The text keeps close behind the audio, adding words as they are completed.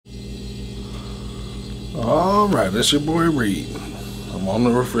Alright, it's your boy Reed. I'm on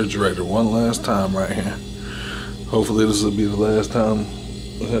the refrigerator one last time right here. Hopefully this will be the last time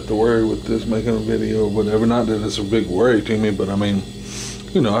I have to worry with this making a video or whatever. Not that it's a big worry to me, but I mean,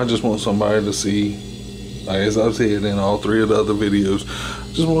 you know, I just want somebody to see, as I've said in all three of the other videos,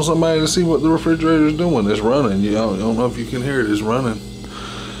 just want somebody to see what the refrigerator is doing. It's running. You know, I don't know if you can hear it. It's running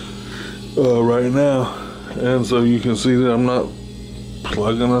right now. And so you can see that I'm not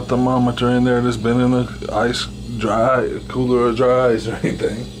plugging a thermometer in there that's been in a cooler or dry ice or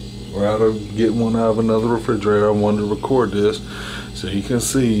anything. We're out of getting one out of another refrigerator. I wanted to record this so you can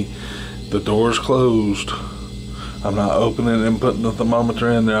see the door's closed. I'm not opening and putting the thermometer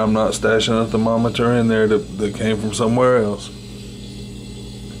in there. I'm not stashing a thermometer in there that came from somewhere else.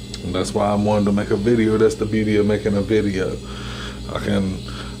 And that's why I wanted to make a video. That's the beauty of making a video. I can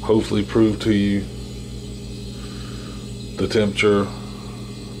hopefully prove to you the temperature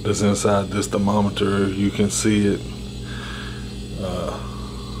that's inside this thermometer. You can see it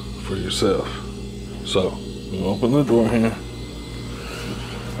for yourself. So you open the door here,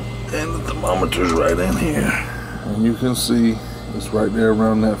 and the thermometer's right in here, and you can see it's right there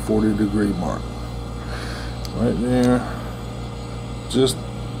around that 40-degree mark. Right there, just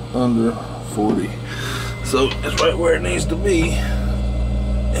under 40. So it's right where it needs to be,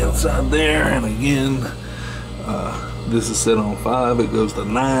 inside there. And again, this is set on 5, it goes to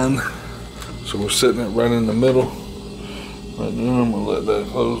 9. So we're sitting it right in the middle. Right there, I'm gonna let that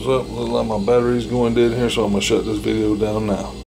close up. Look like my battery's going dead here, so I'm gonna shut this video down now.